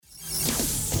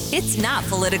It's not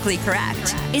politically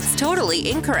correct. It's totally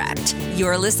incorrect.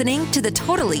 You're listening to the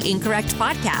Totally Incorrect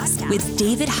Podcast with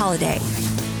David Holliday.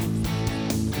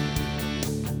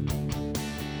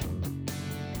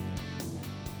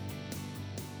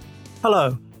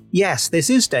 Hello. Yes, this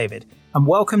is David, and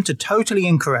welcome to Totally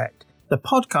Incorrect, the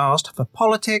podcast for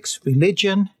politics,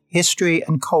 religion, history,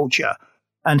 and culture,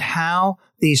 and how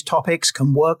these topics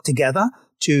can work together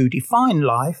to define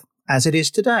life as it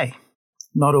is today.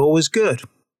 Not always good.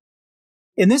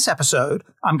 In this episode,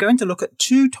 I'm going to look at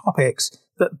two topics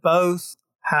that both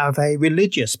have a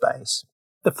religious base.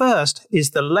 The first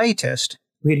is the latest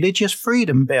religious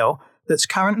freedom bill that's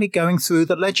currently going through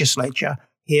the legislature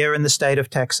here in the state of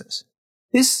Texas.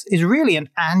 This is really an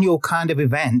annual kind of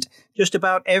event. Just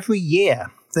about every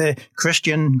year, the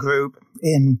Christian group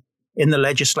in the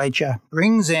legislature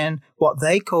brings in what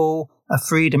they call a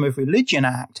Freedom of Religion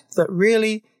Act that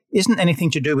really isn't anything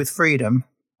to do with freedom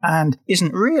and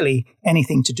isn't really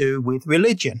anything to do with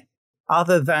religion,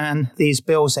 other than these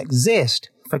bills exist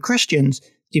for Christians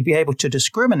to be able to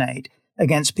discriminate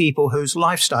against people whose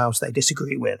lifestyles they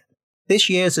disagree with. This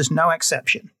year's is no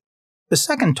exception. The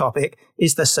second topic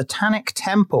is the Satanic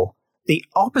Temple, the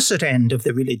opposite end of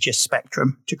the religious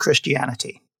spectrum to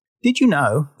Christianity. Did you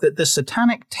know that the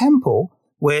Satanic Temple,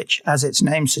 which, as its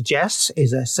name suggests,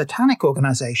 is a satanic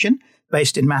organization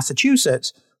based in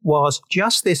Massachusetts, was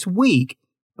just this week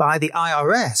by the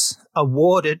IRS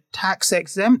awarded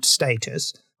tax-exempt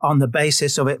status on the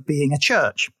basis of it being a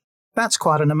church? That's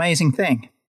quite an amazing thing.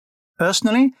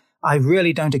 Personally, I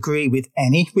really don't agree with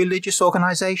any religious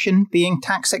organization being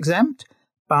tax-exempt,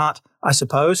 but I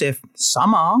suppose if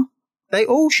some are, they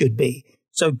all should be.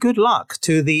 So good luck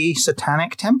to the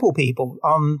Satanic Temple people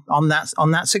on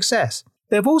that success.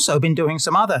 They've also been doing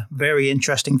some other very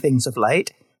interesting things of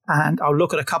late, and I'll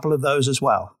look at a couple of those as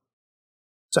well.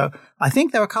 So I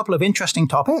think there are a couple of interesting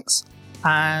topics,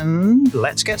 and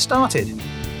let's get started.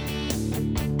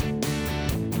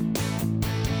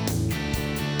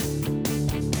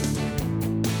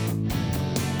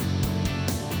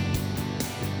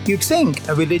 You'd think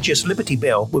a religious liberty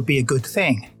bill would be a good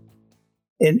thing.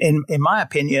 In my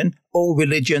opinion, all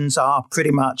religions are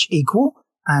pretty much equal,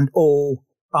 and all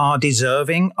are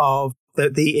deserving of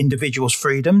the individual's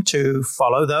freedom to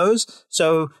follow those.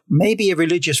 So maybe a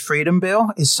religious freedom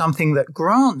bill is something that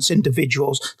grants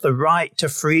individuals the right to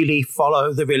freely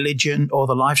follow the religion or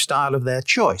the lifestyle of their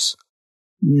choice.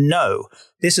 No,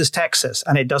 this is Texas,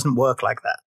 and it doesn't work like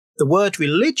that. The word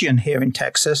religion here in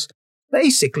Texas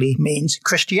basically means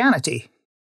Christianity.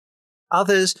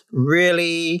 Others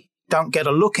really don't get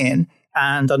a look in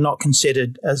and are not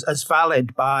considered as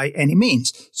valid by any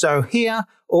means. So here,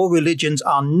 all religions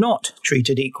are not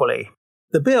treated equally.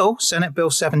 The bill, Senate Bill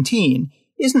 17,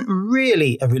 isn't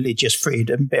really a religious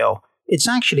freedom bill. It's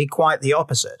actually quite the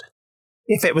opposite.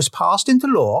 If it was passed into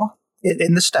law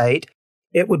in the state,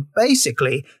 it would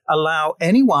basically allow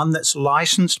anyone that's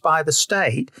licensed by the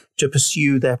state to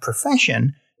pursue their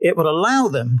profession. It would allow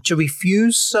them to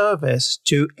refuse service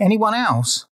to anyone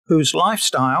else whose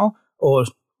lifestyle or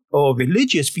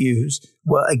religious views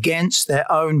were against their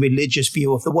own religious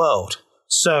view of the world.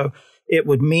 So it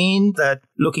would mean that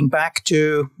looking back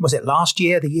to, was it last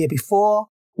year, the year before,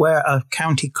 where a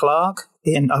county clerk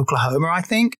in Oklahoma, I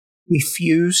think,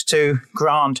 refused to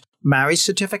grant marriage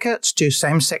certificates to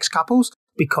same-sex couples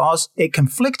because it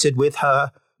conflicted with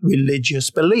her religious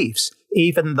beliefs,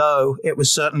 even though it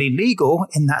was certainly legal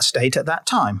in that state at that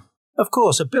time. Of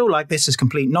course, a bill like this is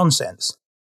complete nonsense.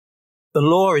 The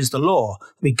law is the law,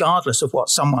 regardless of what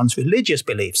someone's religious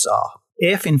beliefs are.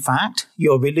 If, in fact,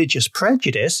 your religious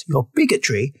prejudice, your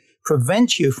bigotry,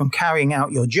 prevents you from carrying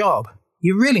out your job,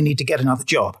 you really need to get another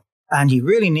job. And you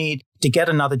really need to get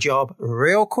another job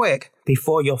real quick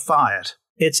before you're fired.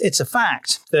 It's a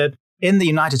fact that in the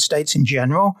United States in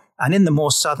general, and in the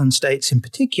more southern states in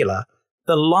particular,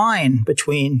 the line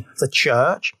between the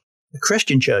church, the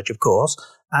Christian church, of course,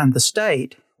 and the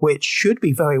state, which should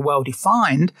be very well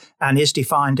defined and is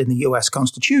defined in the US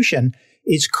Constitution,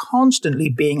 is constantly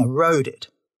being eroded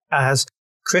as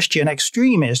Christian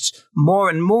extremists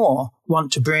more and more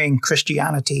want to bring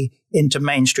Christianity into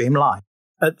mainstream life.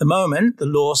 At the moment, the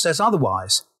law says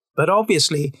otherwise. But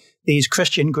obviously, these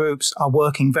Christian groups are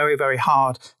working very, very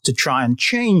hard to try and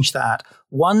change that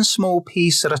one small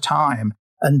piece at a time.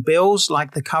 And bills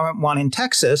like the current one in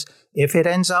Texas, if it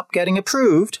ends up getting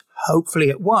approved, hopefully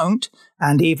it won't,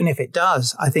 and even if it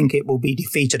does, I think it will be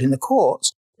defeated in the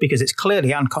courts because it's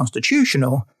clearly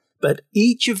unconstitutional. But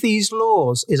each of these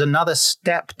laws is another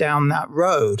step down that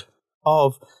road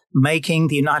of making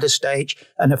the United States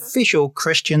an official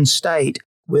Christian state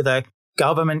with a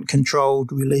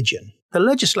government-controlled religion. The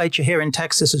legislature here in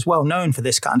Texas is well known for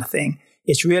this kind of thing.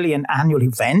 It's really an annual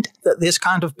event that this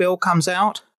kind of bill comes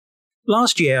out.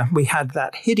 Last year, we had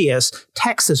that hideous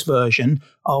Texas version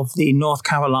of the North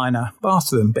Carolina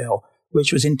bathroom bill,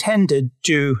 which was intended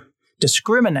to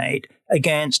discriminate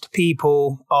against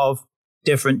people of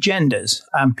different genders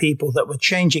and people that were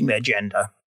changing their gender.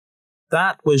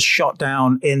 That was shot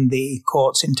down in the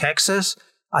courts in Texas.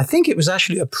 I think it was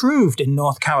actually approved in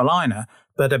North Carolina,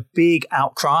 but a big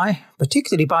outcry,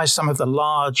 particularly by some of the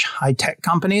large high-tech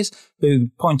companies who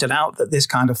pointed out that this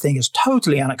kind of thing is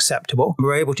totally unacceptable. We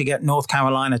were able to get North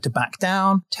Carolina to back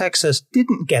down. Texas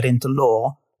didn't get into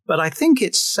law, but I think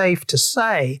it's safe to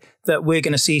say that we're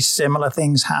going to see similar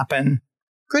things happen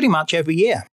pretty much every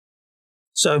year.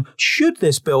 So should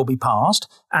this bill be passed,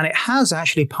 and it has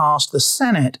actually passed the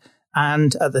Senate,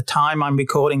 and at the time I'm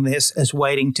recording this is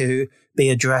waiting to be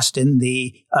addressed in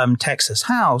the Texas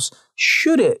House.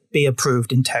 Should it be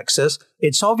approved in Texas,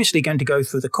 it's obviously going to go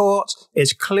through the courts.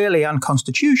 It's clearly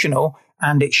unconstitutional,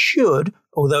 and it should,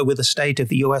 although with the state of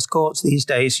the US courts these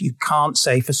days, you can't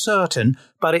say for certain,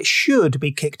 but it should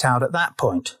be kicked out at that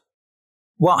point.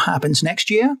 What happens next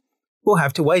year? We'll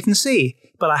have to wait and see,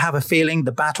 but I have a feeling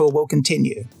the battle will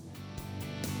continue.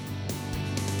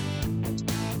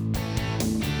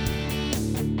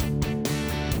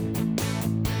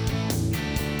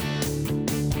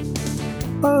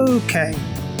 Okay,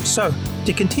 so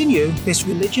to continue this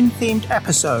religion-themed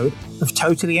episode of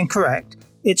Totally Incorrect,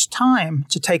 it's time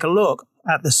to take a look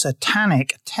at the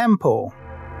Satanic Temple.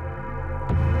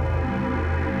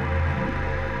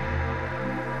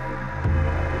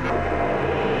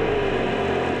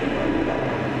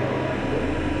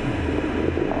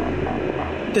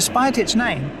 Despite its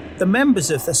name, the members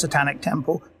of the Satanic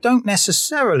Temple don't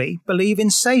necessarily believe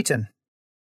in Satan.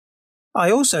 I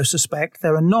also suspect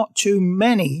there are not too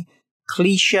many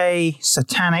cliché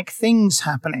satanic things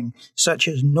happening, such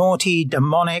as naughty,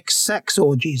 demonic sex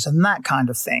orgies and that kind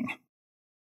of thing.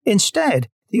 Instead,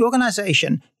 the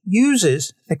organization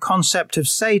uses the concept of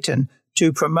Satan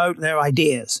to promote their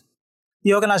ideas.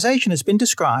 The organization has been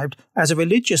described as a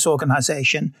religious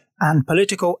organization and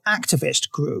political activist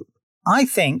group. I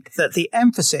think that the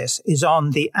emphasis is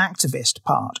on the activist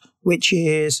part, which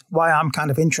is why I'm kind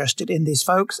of interested in these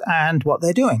folks and what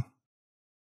they're doing.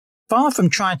 Far from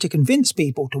trying to convince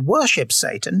people to worship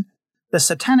Satan, the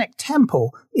Satanic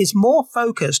Temple is more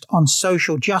focused on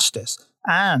social justice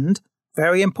and,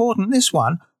 very important this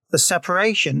one, the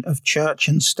separation of church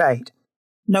and state.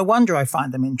 No wonder I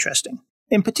find them interesting.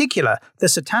 In particular, the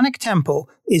Satanic Temple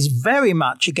is very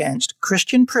much against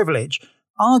Christian privilege,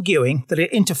 arguing that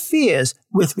it interferes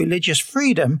with religious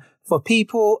freedom for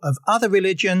people of other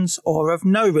religions or of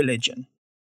no religion.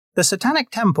 The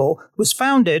Satanic Temple was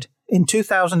founded in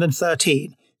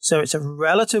 2013, so it's a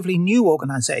relatively new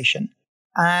organization,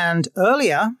 and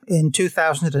earlier in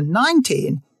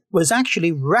 2019 was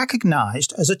actually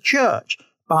recognized as a church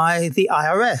by the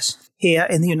IRS here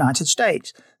in the United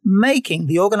States, making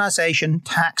the organization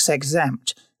tax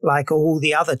exempt like all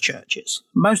the other churches,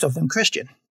 most of them Christian.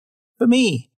 For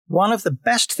me, one of the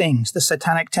best things the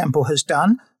Satanic Temple has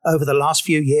done over the last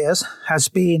few years has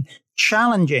been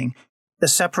challenging the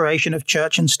separation of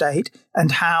church and state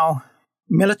and how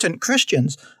militant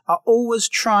Christians are always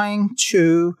trying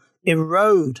to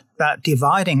erode that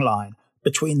dividing line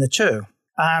between the two.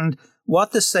 And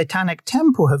what the Satanic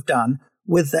Temple have done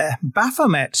with their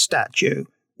Baphomet statue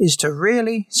is to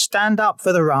really stand up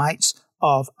for the rights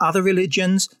of other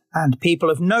religions and people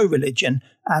of no religion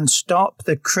and stop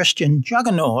the Christian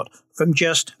juggernaut from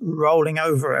just rolling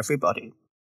over everybody.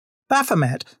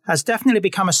 Baphomet has definitely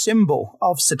become a symbol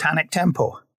of Satanic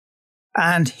Temple.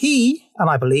 And he, and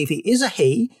I believe he is a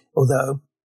he, although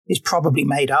he's probably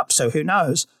made up, so who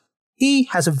knows, he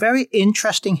has a very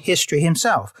interesting history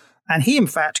himself, and he in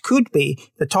fact could be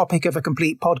the topic of a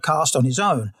complete podcast on his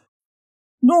own.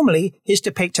 Normally, he's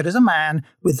depicted as a man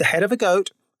with the head of a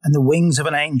goat and the wings of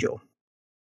an angel.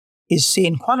 He's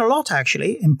seen quite a lot,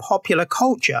 actually, in popular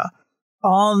culture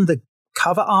on the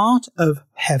cover art of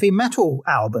heavy metal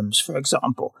albums, for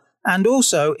example, and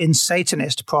also in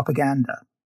Satanist propaganda.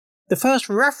 The first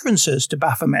references to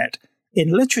Baphomet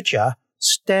in literature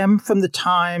stem from the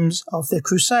times of the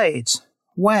Crusades,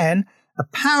 when,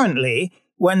 apparently,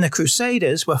 when the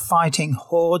Crusaders were fighting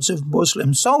hordes of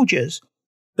Muslim soldiers,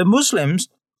 the Muslims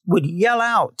would yell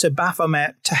out to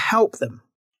Baphomet to help them.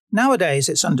 Nowadays,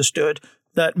 it's understood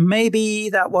that maybe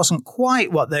that wasn't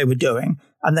quite what they were doing,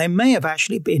 and they may have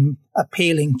actually been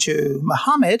appealing to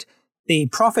Muhammad, the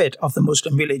prophet of the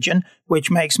Muslim religion, which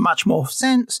makes much more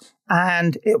sense,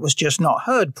 and it was just not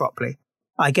heard properly.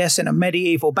 I guess in a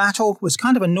medieval battle was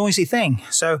kind of a noisy thing,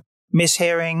 so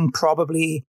mishearing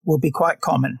probably would be quite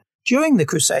common. During the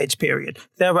Crusades period,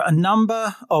 there were a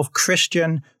number of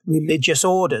Christian religious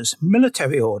orders,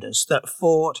 military orders, that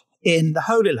fought in the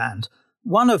Holy Land.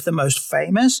 One of the most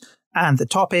famous and the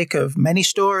topic of many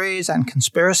stories and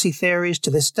conspiracy theories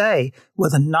to this day were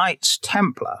the Knights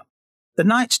Templar. The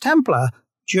Knights Templar,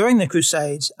 during the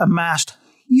Crusades, amassed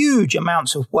huge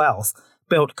amounts of wealth,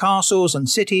 built castles and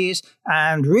cities,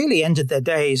 and really ended their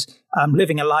days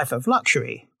living a life of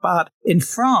luxury. But in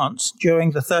France,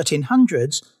 during the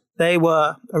 1300s, they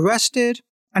were arrested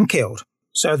and killed.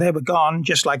 So they were gone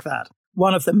just like that.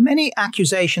 One of the many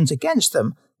accusations against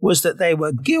them was that they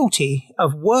were guilty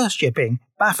of worshipping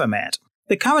Baphomet.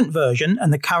 The current version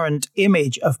and the current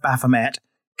image of Baphomet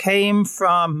came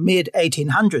from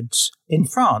mid-1800s in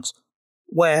France,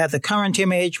 where the current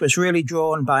image was really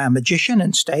drawn by a magician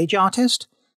and stage artist,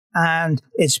 and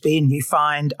it's been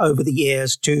refined over the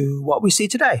years to what we see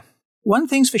today. One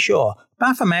thing's for sure,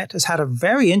 Baphomet has had a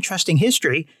very interesting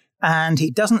history, and he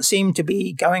doesn't seem to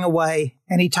be going away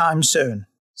anytime soon.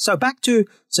 So back to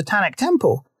Satanic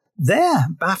Temple, their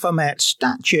Baphomet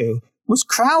statue was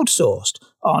crowdsourced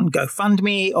on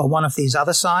GoFundMe or one of these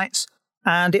other sites,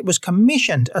 and it was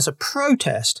commissioned as a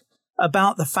protest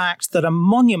about the fact that a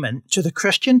monument to the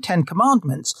Christian Ten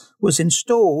Commandments was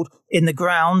installed in the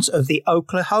grounds of the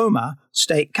Oklahoma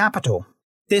state capitol.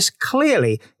 This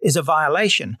clearly is a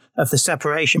violation of the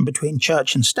separation between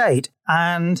church and state,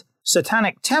 and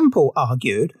Satanic Temple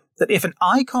argued that if an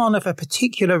icon of a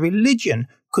particular religion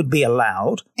could be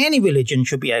allowed, any religion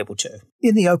should be able to.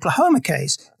 In the Oklahoma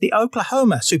case, the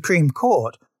Oklahoma Supreme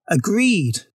Court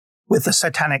agreed with the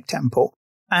Satanic Temple,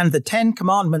 and the Ten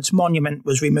Commandments monument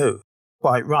was removed,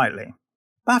 quite rightly.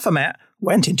 Baphomet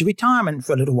went into retirement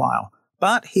for a little while,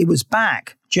 but he was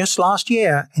back just last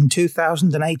year in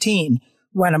 2018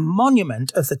 when a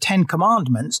monument of the Ten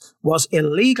Commandments was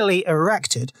illegally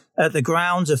erected at the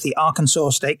grounds of the Arkansas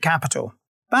State Capitol.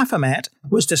 Baphomet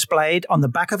was displayed on the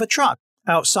back of a truck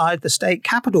outside the state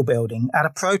capitol building at a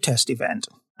protest event,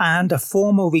 and a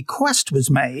formal request was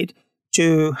made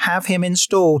to have him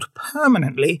installed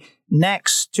permanently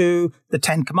next to the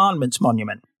Ten Commandments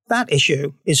monument. That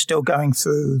issue is still going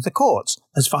through the courts,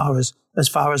 as far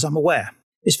as I'm aware.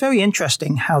 It's very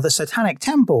interesting how the Satanic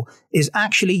Temple is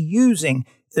actually using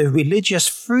the religious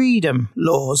freedom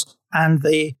laws and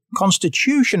the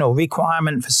constitutional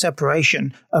requirement for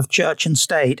separation of church and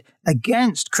state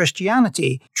against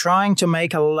Christianity, trying to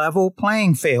make a level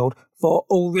playing field for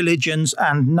all religions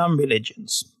and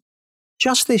non-religions.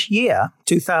 Just this year,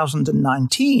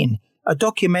 2019, a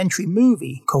documentary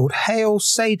movie called Hail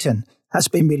Satan has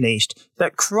been released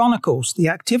that chronicles the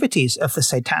activities of the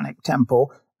Satanic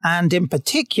Temple, and in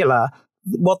particular,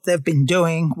 what they've been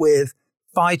doing with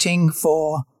fighting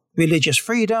for religious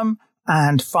freedom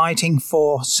and fighting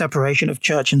for separation of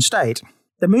church and state.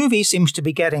 The movie seems to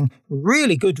be getting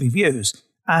really good reviews,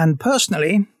 and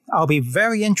personally, I'll be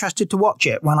very interested to watch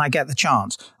it when I get the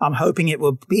chance. I'm hoping it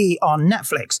will be on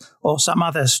Netflix or some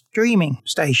other streaming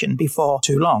station before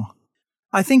too long.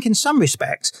 I think in some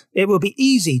respects, it will be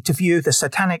easy to view the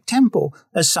Satanic Temple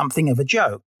as something of a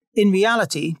joke. In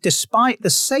reality, despite the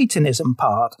Satanism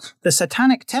part, the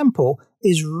Satanic Temple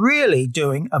is really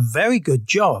doing a very good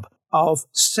job of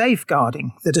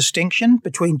safeguarding the distinction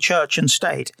between church and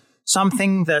state,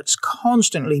 something that's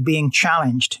constantly being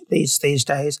challenged these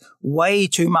days way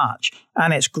too much,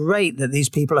 and it's great that these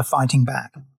people are fighting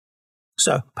back.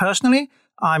 So personally,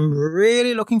 I'm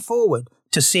really looking forward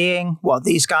to seeing what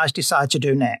these guys decide to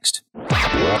do next.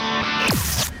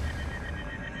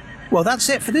 Well, that's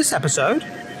it for this episode.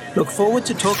 Look forward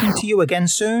to talking to you again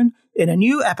soon in a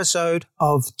new episode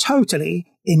of Totally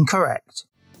Incorrect.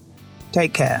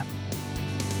 Take care.